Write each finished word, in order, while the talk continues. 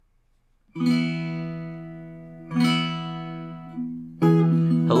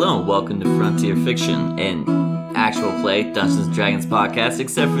Hello and welcome to Frontier Fiction, an actual play Dungeons & Dragons podcast,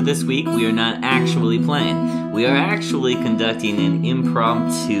 except for this week we are not actually playing. We are actually conducting an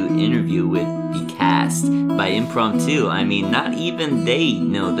impromptu interview with the cast. By impromptu, I mean not even they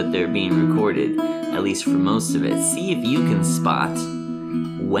know that they're being recorded, at least for most of it. See if you can spot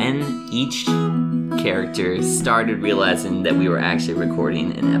when each character started realizing that we were actually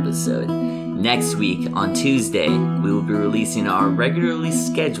recording an episode. Next week, on Tuesday, we will be releasing our regularly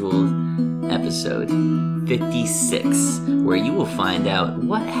scheduled episode 56, where you will find out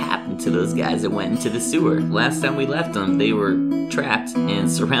what happened to those guys that went into the sewer. Last time we left them, they were trapped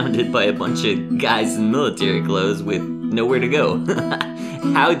and surrounded by a bunch of guys in military clothes with nowhere to go.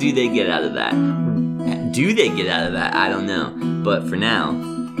 How do they get out of that? Do they get out of that? I don't know. But for now,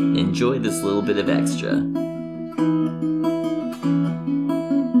 enjoy this little bit of extra.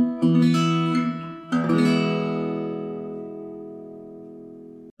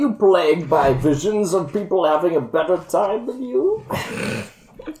 You plagued by visions of people having a better time than you?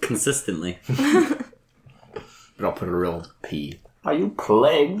 Consistently. But I'll put a real P. Are you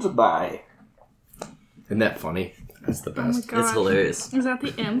plagued by... Isn't that funny? That's the best. Oh my It's hilarious. Is that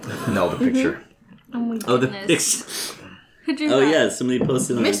the imp? No, the picture. Oh my Oh, the goodness. picture. Who drew Oh, that? yeah, somebody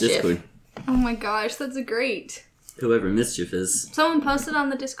posted on Mischief. the Discord. Oh my gosh, that's great. Whoever Mischief is. Someone posted on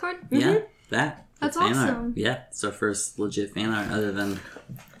the Discord? Yeah, that. That's fan art. awesome. Yeah, it's our first legit fan art other than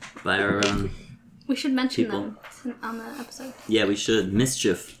by our own. We should mention People. them on the episode. Yeah, we should.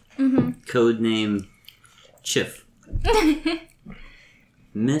 Mischief. Code name Chiff.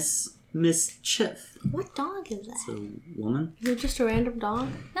 Mischief. What dog is that? It's a woman? Is it just a random dog?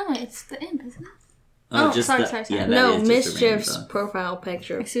 No, it's the imp, isn't it? Oh, sorry. Yeah, that No, is just a random Mischief's dog. profile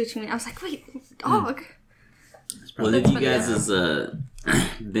picture. I see what you mean. I was like, wait, dog. What have you funny. guys has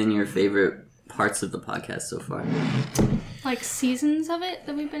been your favorite parts of the podcast so far? Like seasons of it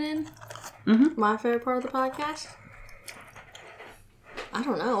that we've been in? My favorite part of the podcast? I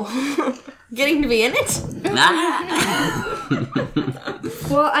don't know. Getting to be in it?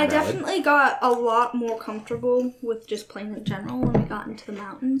 Well, I definitely got a lot more comfortable with just playing in general when we got into the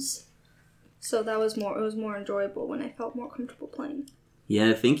mountains. So it was more enjoyable when I felt more comfortable playing. Yeah,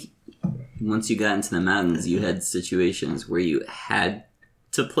 I think once you got into the mountains, you had situations where you had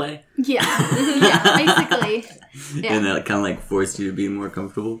to play, Yeah. Yeah, basically. Yeah. and that kind of like forced you to be more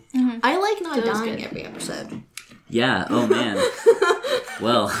comfortable. I like not That was dying good. every episode. Yeah, oh man.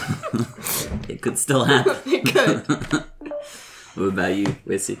 Well, it could still happen. It could. What about you,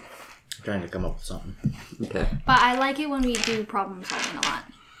 Wissy? Trying to come up with something. Okay. But I like it when we do problem solving a lot.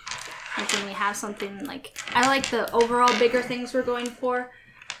 Like when we have something like... I like the overall bigger things we're going for.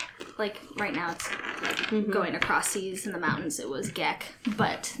 Like right now it's like going across seas in the mountains, it was Gek.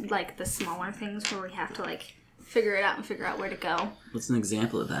 But like the smaller things where we have to like figure it out and figure out where to go. What's an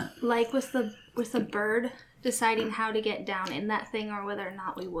example of that? Like with the bird deciding how to get down in that thing or whether or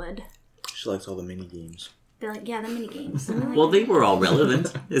not we would. She likes all the mini games. They're like, yeah, the mini games. Well, they were all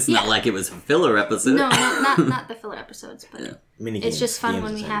relevant. It's not like it was a filler episode. No, not the filler episodes, but Yeah. Mini games. it's just fun games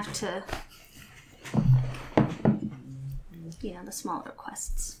when we is have to, the smaller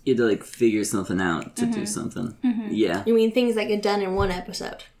quests. You had to like figure something out to do something. Yeah. You mean things that get done in one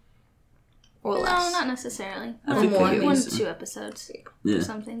episode? Or No, less? not necessarily. I think more, they get One used to to- 2 episodes Yeah. or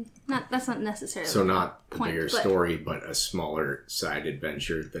something. That's not necessarily. So not the point, bigger but- story, but a smaller side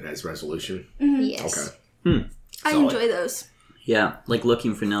adventure that has resolution. Yes. Okay. I Solid. enjoy those. Yeah, like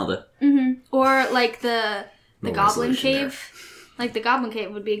looking for Nelda. Or like the No Goblin resolution Cave. there. Like the Goblin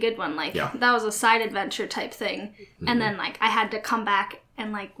Cave would be a good one. Like Yeah. that was a side adventure type thing, and then like I had to come back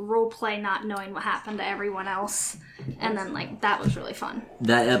and like role play not knowing what happened to everyone else, and then like that was really fun.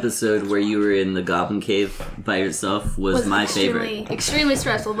 That episode where you were in the Goblin Cave by yourself was my favorite. Extremely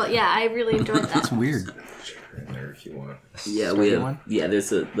stressful, but yeah, I really enjoyed that. Weird. In there if you want. Yeah, we have. one? Yeah,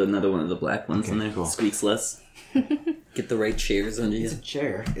 there's another one of the black ones in there. cool. Squeaks less. Get the right chairs under you. It's a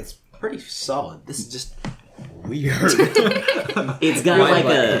chair. It's pretty solid. This is just weird. It's got like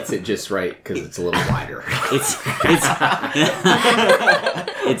a. It's it just right because it's a little wider. It's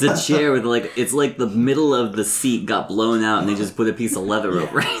it's a chair with like it's like the middle of the seat got blown out and they just put a piece of leather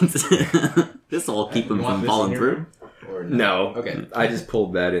over it. This will keep them from falling through. No. Okay. I just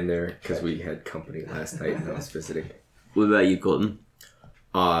pulled that in there because we had company last night and I was visiting. What about you, Colton?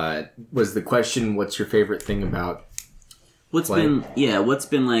 Was the question, what's your favorite thing about... What's been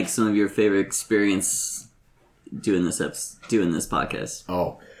like some of your favorite experience doing this podcast?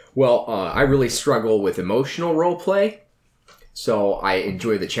 Oh, well, I really struggle with emotional role play, so I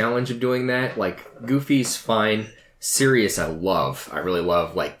enjoy the challenge of doing that. Like, Goofy's fine. Serious, I really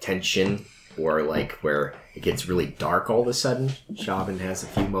love, like, tension or like where it gets really dark all of a sudden. Chauvin has a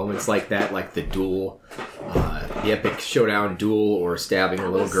few moments like that, like the duel, the epic showdown duel, or stabbing a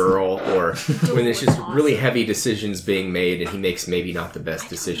little girl, or when there's just really heavy decisions being made and he makes maybe not the best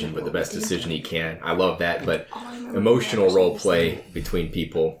decision, but the best decision he can. I love that, but emotional role play between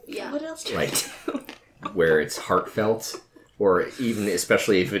people, Yeah. What else? like where it's heartfelt, or even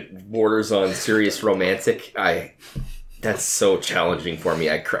especially if it borders on serious romantic, that's so challenging for me.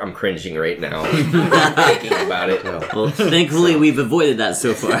 I'm cringing right now thinking about it. Well, thankfully we've avoided that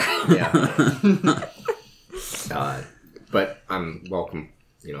so far. Yeah. But I'm welcome.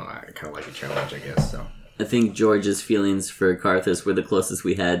 I kind of like a challenge, I guess. So I think George's feelings for Karthus were the closest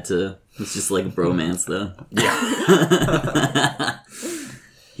we had to. It's just like bromance, though. yeah.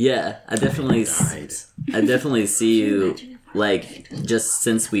 Yeah, I definitely see you. Like, just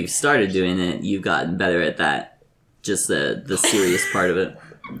since we've started doing it, you've gotten better at that. Just the serious part of it.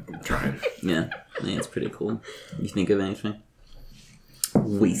 I'm trying. Yeah, I think it's pretty cool. You think of anything?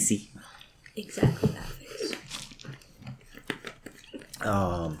 Weesey. Exactly that face.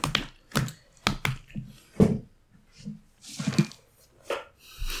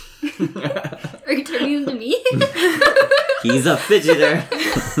 Are you turning to me? He's a fidgeter.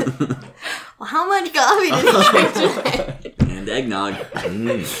 Well, how much coffee did you drink today? And eggnog.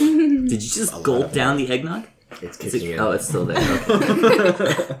 Did you just gulp down the eggnog? It's kicking in. Oh, it's still there.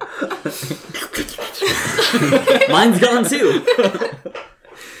 Okay. Mine's gone too.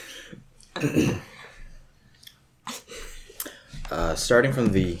 Starting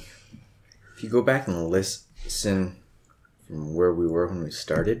from if you go back and listen from where we were when we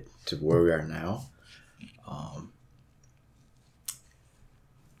started to where we are now,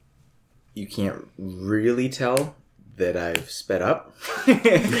 you can't really tell that I've sped up. Because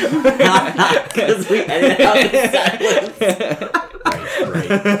we edited out the silence.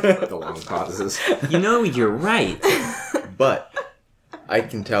 Right. The long pauses. You're right. But I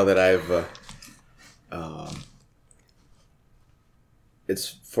can tell that I've it's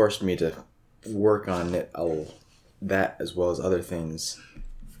forced me to work on that as well as other things,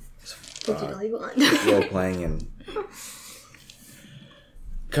 What did you want? role playing and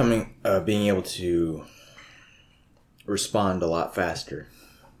being able to respond a lot faster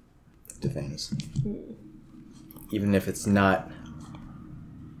to things, even if it's not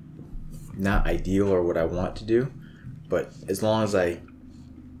ideal or what I want to do, but as long as I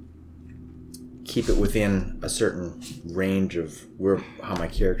keep it within a certain range of how my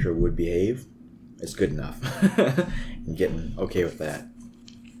character would behave, it's good enough. And getting okay with that.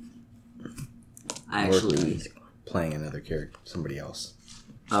 I actually... Playing another character, somebody else.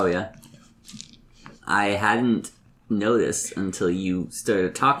 Oh, yeah? I hadn't noticed until you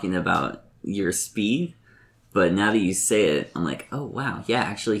started talking about your speed, but now that you say it, I'm like, oh, wow, yeah,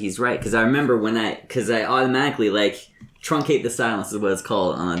 actually, he's right. Because I remember because I automatically, truncate the silence is what it's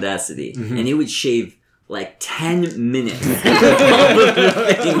called on Audacity, and it would shave 10 minutes.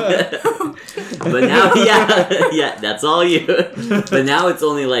 But now, yeah, that's all you. But now it's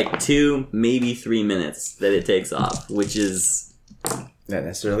only 2, maybe 3 minutes that it takes off, which is Not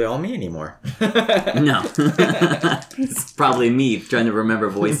necessarily all me anymore. no. It's probably me trying to remember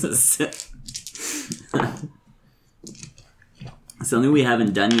voices. Something we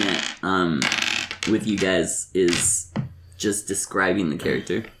haven't done yet with you guys is just describing the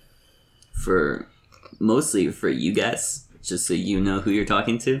character mostly for you guys, just so you know who you're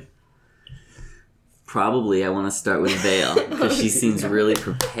talking to. Probably I want to start with Vale, because she seems really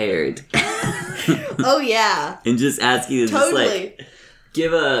prepared. Oh, yeah. And just ask you to Totally.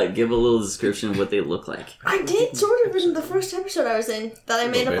 give a little description of what they look like. I did sort of in the first episode I was in that I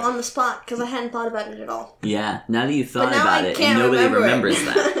made up bit. on the spot because I hadn't thought about it at all. Yeah, now that you've thought But now about I it, can't and nobody remember it. remembers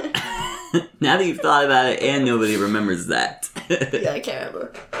that. Now that you've thought about it, and nobody remembers that. Yeah, I can't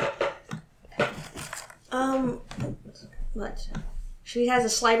remember. What? She has a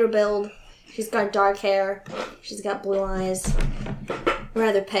slider build. She's got dark hair. She's got blue eyes.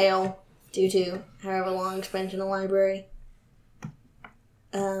 Rather pale due to however long spent in the library.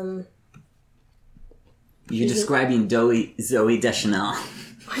 You're She's describing Zoe Deschanel.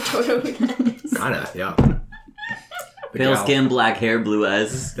 I don't know who that is. Kinda, yeah. The Pale gal, skin, black hair, blue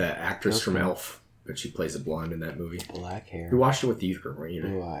eyes. the actress from Elf, but she plays a blonde in that movie. Black hair, We watched it with you, weren't you?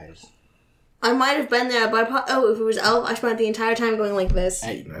 blue eyes. I might have been there, but if it was Elf, I spent the entire time going like this.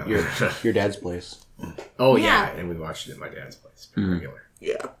 Hey, No. your dad's place. Oh yeah, Yeah. and we watched it at my dad's place. Mm-hmm. Regular.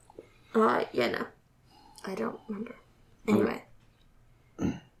 Yeah. Yeah, no. I don't remember. Anyway.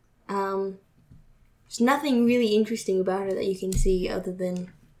 There's nothing really interesting about her that you can see other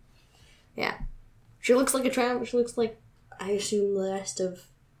than, yeah. She looks like a tramp. She looks like, I assume, the rest of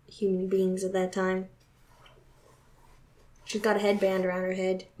human beings at that time. She's got a headband around her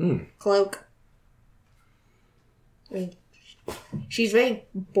head. Cloak. I mean, she's very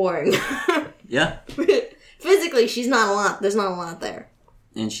boring. Yeah. Physically, she's not a lot. There's not a lot there.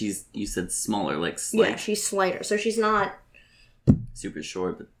 And you said smaller, like slight, Yeah, she's slighter. So she's not... super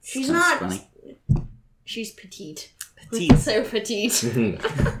short, but She's kinda not... scrawny. She's petite. Petite. So petite.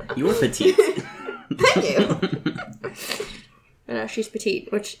 You're petite. Thank you. She's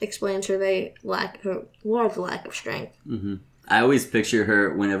petite, which explains her large lack of strength. I always picture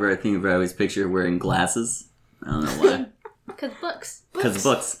her, whenever I think of her, I always picture her wearing glasses. I don't know why. Because books. Because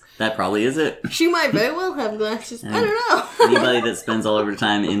books. That probably is it. She might very well have glasses. I don't know. Anybody that spends all of her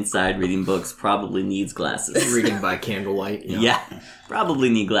time inside reading books probably needs glasses. Reading by candlelight. Yeah. Probably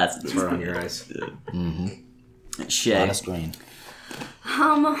need glasses. Hard on your eyes. Shay. On a screen.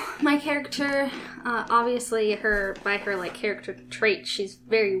 My character, obviously by her like character trait, she's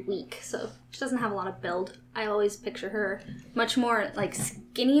very weak, so she doesn't have a lot of build. I always picture her much more like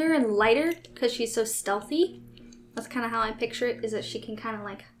skinnier and lighter because she's so stealthy. That's kind of how I picture it, is that she can kind of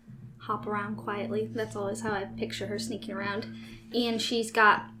like hop around quietly. That's always how I picture her sneaking around. And she's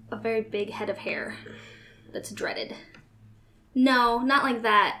got a very big head of hair that's dreaded. No, not like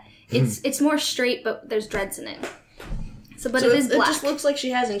that. It's more straight, but there's dreads in it. But it is black. It just looks like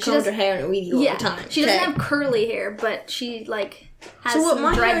she hasn't combed her hair in a weedy long time. She doesn't have curly hair, but she like has so what some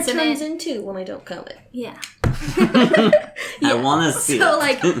my hair dreads in turns it. into when I don't comb it. Yeah. I want to see So it.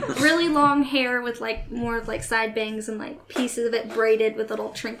 like really long hair with like more like side bangs and like pieces of it braided with little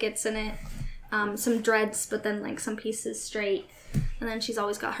trinkets in it. Some dreads, but then like some pieces straight. And then she's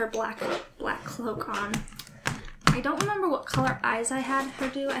always got her black cloak on. I don't remember what color eyes I had her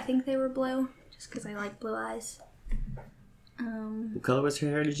do. I think they were blue, just because I like blue eyes. What color was her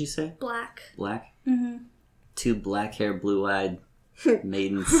hair, did you say? Black. Black? Mm-hmm. Two black-haired, blue-eyed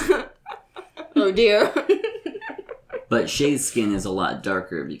maidens. Oh dear. But Shay's skin is a lot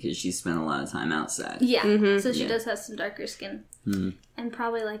darker because she spent a lot of time outside. Yeah, so she does have some darker skin. And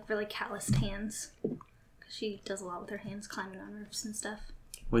probably like really calloused hands. Because she does a lot with her hands, climbing on roofs and stuff.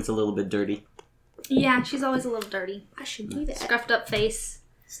 Well, it's a little bit dirty. Yeah, she's always a little dirty. I should do that. Scruffed up face.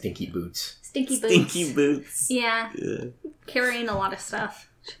 Stinky boots. Stinky boots. Stinky boots. Yeah. Carrying a lot of stuff.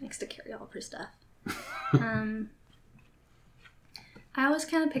 She likes to carry all of her stuff. I always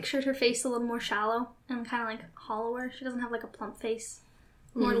kind of pictured her face a little more shallow and kind of like hollower. She doesn't have like a plump face.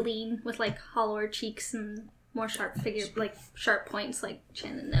 More lean with like hollower cheeks and more sharp sharp points like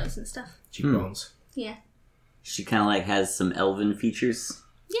chin and nose and stuff. Cheekbones. Yeah. She kind of like has some elven features.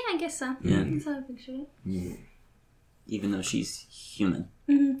 Yeah, I guess so. Yeah. That's how I pictured it. Even though she's human.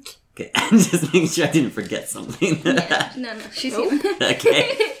 Mm-hmm. Okay, I'm just making sure I didn't forget something. Yeah. No, she's human.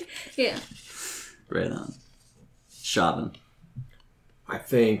 Okay. Yeah. Right on. Shaban. I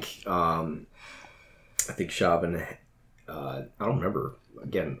think Shaban, I don't remember,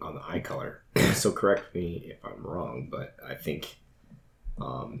 again, on the eye color, so correct me if I'm wrong, but I think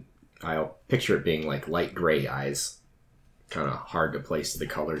I'll picture it being like light gray eyes, kind of hard to place the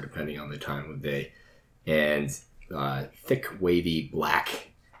color depending on the time of day, and thick, wavy,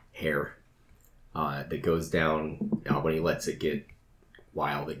 black hair that goes down, when he lets it get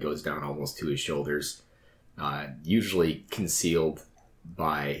wild, it goes down almost to his shoulders, usually concealed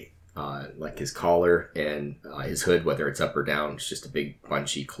by like his collar and his hood, whether it's up or down. It's just a big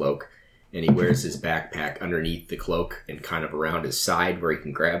bunchy cloak, and he wears his backpack underneath the cloak and kind of around his side where he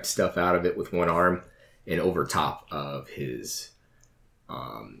can grab stuff out of it with one arm, and over top of his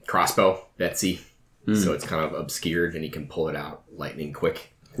crossbow, Betsy, so it's kind of obscured and he can pull it out lightning quick.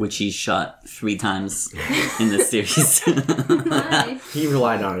 Which he shot 3 times in the series. Nice. He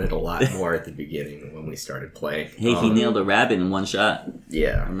relied on it a lot more at the beginning when we started playing. Hey, he nailed a rabbit in 1 shot.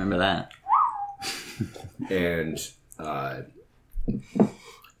 Yeah. I remember that. And let me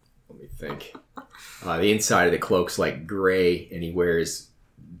think. The inside of the cloak's like gray, and he wears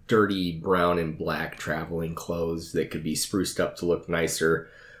dirty brown and black traveling clothes that could be spruced up to look nicer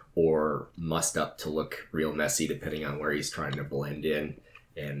or mussed up to look real messy depending on where he's trying to blend in.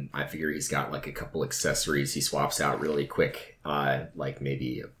 And I figure he's got like a couple accessories he swaps out really quick, like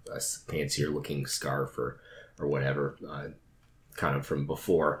maybe a fancier looking scarf or whatever, kind of from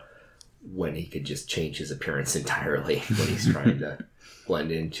before when he could just change his appearance entirely when he's trying to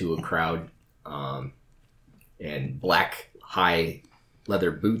blend into a crowd. And black high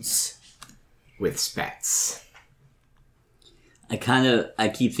leather boots with spats. I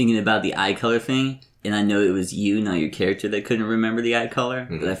keep thinking about the eye color thing. And I know it was you, not your character, that couldn't remember the eye color.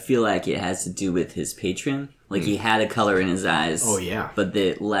 But I feel like it has to do with his patron. Like, he had a color in his eyes. Oh, yeah. But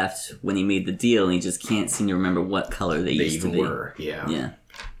they left when he made the deal, and he just can't seem to remember what color they used to even be. were, yeah. Yeah.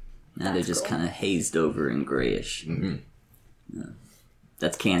 Now they're just kind of hazed over and grayish.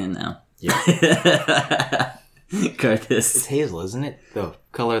 That's canon now. Yeah. Curtis. It's hazel, isn't it? The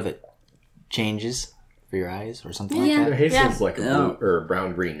color that changes for your eyes or something Yeah. like that? Hazel's like a No. blue or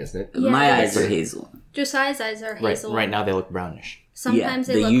brown-green, isn't it? Yeah. My eyes are hazel. Josiah's eyes are Right, hazel. right now they look brownish. Sometimes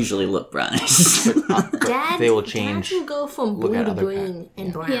They they look. usually look brownish. Dad, They will change. Dad will go from Look blue at to other green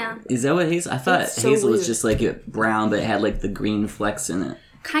and brown. Yeah, Is that what hazel? I thought It's so hazel was weird. just like a brown, but it had like the green flecks in it.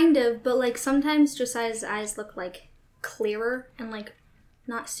 kind of. But like sometimes Josiah's eyes look like clearer and like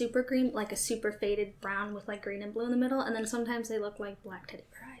not super green, like a super faded brown with like green and blue in the middle. And then sometimes they look like black teddy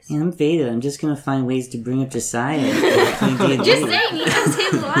bear eyes. Yeah, I'm Veda. I'm just gonna find ways to bring up Josiah. Just saying, he has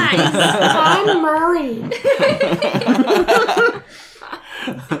hazel eyes. I'm Murray.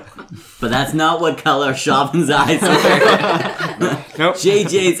 But that's not what color Chauvin's eyes are. Nope.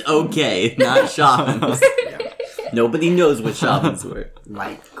 JJ's okay, not Chauvin's. Nobody knows what Chauvin's were.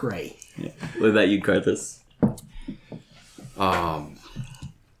 Light gray. What about you, Carthus?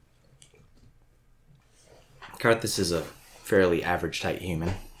 Carthus is a fairly average type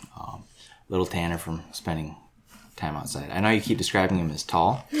human. Little tanner from spending time outside. I know you keep describing him as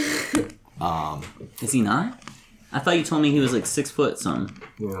tall. Is he not? I thought you told me he was like 6 foot something.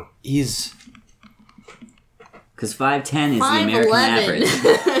 Yeah. He's Because 5'10" is the American 5'11". average.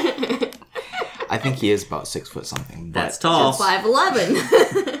 I think he is about 6 foot something. That's But tall.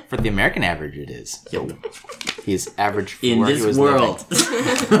 5'11". for the American average, it is. He's average for In where he this was world.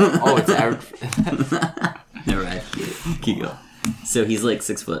 living. Oh, it's average. Alright, keep going. So he's like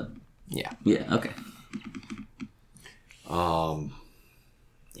 6 foot. Yeah. Yeah, okay.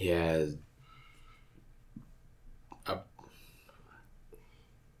 He has a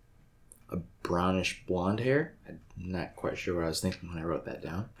brownish blonde hair. I'm not quite sure what I was thinking when I wrote that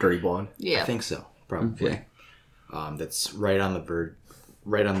down. Dirty blonde. I think so, probably. Okay. That's right on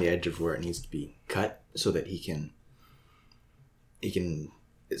the edge of where it needs to be cut, so that he can.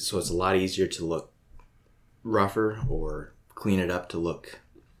 So it's a lot easier to look rougher or clean it up to look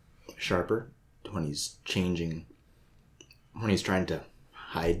sharper when he's changing. When he's trying to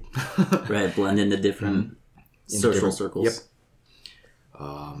hide. Right, blend into different Into social different- circles.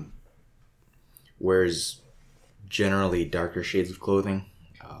 Yep. Wears generally darker shades of clothing.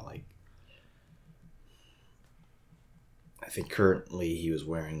 Like, I think currently he was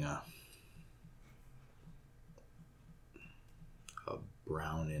wearing a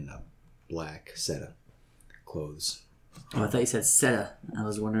brown and a black set of clothes. Oh, I thought you said Seta. I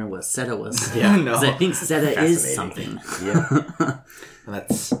was wondering what Seta was. Yeah, no. 'Cause I think Seta is Fascinating. something. Yeah. And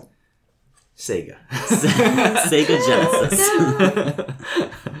that's Sega. Sega Genesis.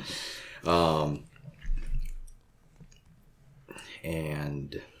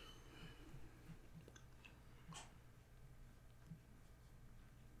 And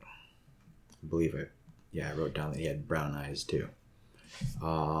I believe I wrote down that he had brown eyes too.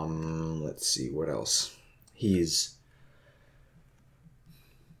 Let's see what else. He's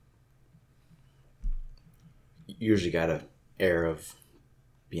usually got a air of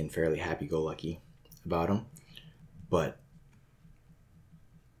being fairly happy-go-lucky about him, but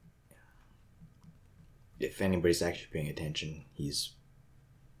if anybody's actually paying attention, he's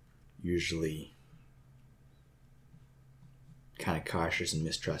usually kind of cautious and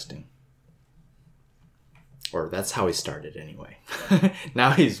mistrusting. Or that's how he started anyway.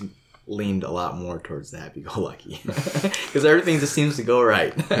 Now he's leaned a lot more towards the happy-go-lucky. Because everything just seems to go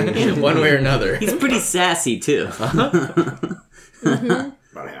right. One way or another. He's pretty sassy, too. About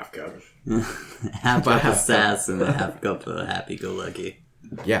a half cup. Half About cup of half sass and a half cup of happy-go-lucky.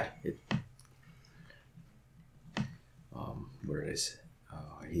 Yeah. Where is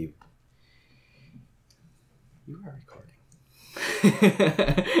he? You are recording.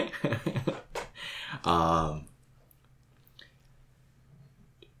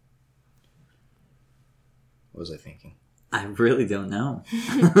 What was I thinking? I really don't know.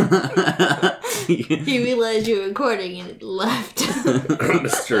 He realized you were recording and it left.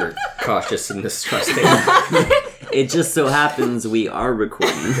 Mr. Cautious and Mistrusting. It just so happens we are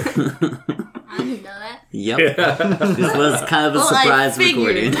recording. I didn't know that. Yep. This was kind of a Well, I surprise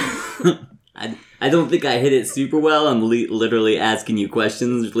figured. recording. I don't think I hit it super well. I'm literally asking you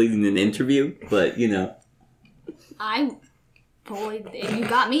questions, leading an interview, but you know. You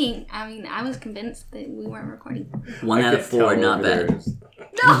got me. I mean, I was convinced that we weren't recording. 1 out of 4, not bad. No,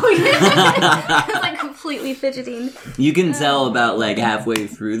 I was like completely fidgeting. You can tell about like halfway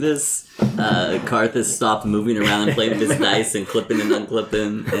through this, Carthus stopped moving around and playing with his dice and clipping and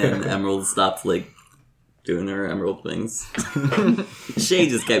unclipping, and Emerald stopped like doing her Emerald things. Shay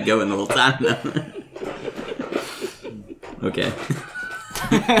just kept going the whole time though. Okay.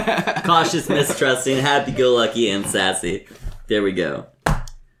 Cautious, mistrusting, happy-go-lucky, and sassy. There we go.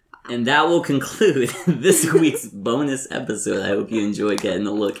 And that will conclude this week's bonus episode. I hope you enjoyed getting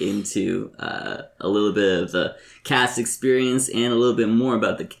a look into a little bit of the cast experience and a little bit more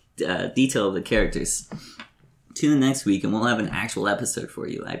about the detail of the characters. Tune in next week and we'll have an actual episode for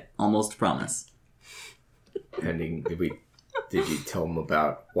you. I almost promise. Pending, did you tell them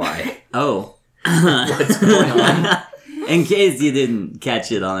about why? Oh. What's going on? In case you didn't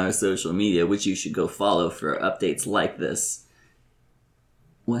catch it on our social media, which you should go follow for updates like this.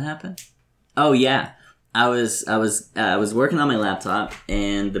 What happened? Oh yeah, I was working on my laptop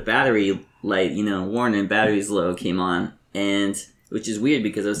and the battery light, warning battery's low came on, and which is weird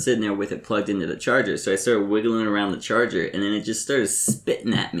because I was sitting there with it plugged into the charger, so I started wiggling around the charger and then it just started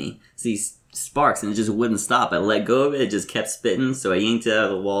spitting at me. So these sparks and it just wouldn't stop. I let go of it, it just kept spitting, so I yanked it out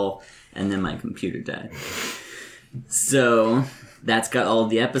of the wall and then my computer died. So that's got all of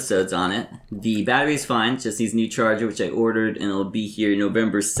the episodes on it. The battery's fine, just needs a new charger, which I ordered, and it'll be here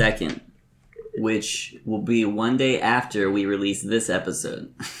November 2nd, which will be one day after we release this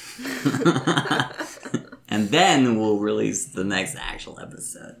episode. And then we'll release the next actual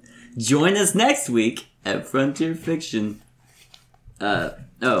episode. Join us next week at Frontier Fiction.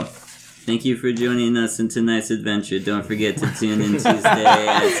 Thank you for joining us in tonight's adventure. Don't forget to tune in Tuesday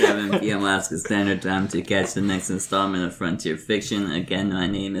at 7 p.m. Alaska Standard Time to catch the next installment of Frontier Fiction. Again, my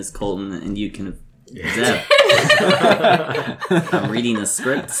name is Colton, and you can... Zeb. I'm reading the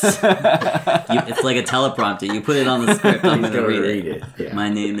scripts. It's like a teleprompter. You put it on the script, I'm going to read it. Yeah. My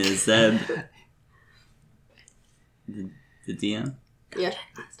name is Zeb. The DM? Yeah.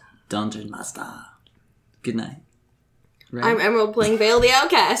 Dungeon Master. Good night. Right. I'm Emerald playing Vale the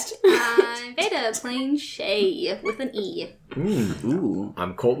Outcast. I'm Veda playing Shay with an E. Ooh.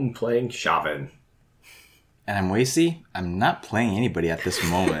 I'm Colton playing Shavin. And I'm Wasey. I'm not playing anybody at this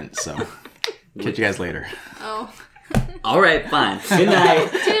moment, so catch you guys later. Oh. All right, fine. Good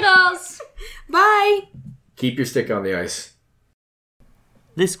night. Toodles! Bye. Keep your stick on the ice.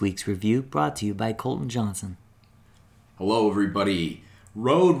 This week's review brought to you by Colton Johnson. Hello, everybody.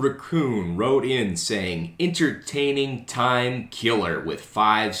 Road Raccoon wrote in saying, entertaining time killer with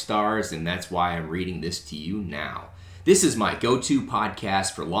 5 stars, and that's why I'm reading this to you now. This is my go-to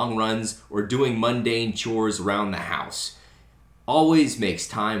podcast for long runs or doing mundane chores around the house. Always makes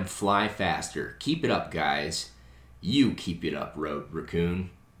time fly faster. Keep it up, guys. You keep it up, Road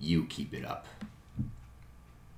Raccoon. You keep it up.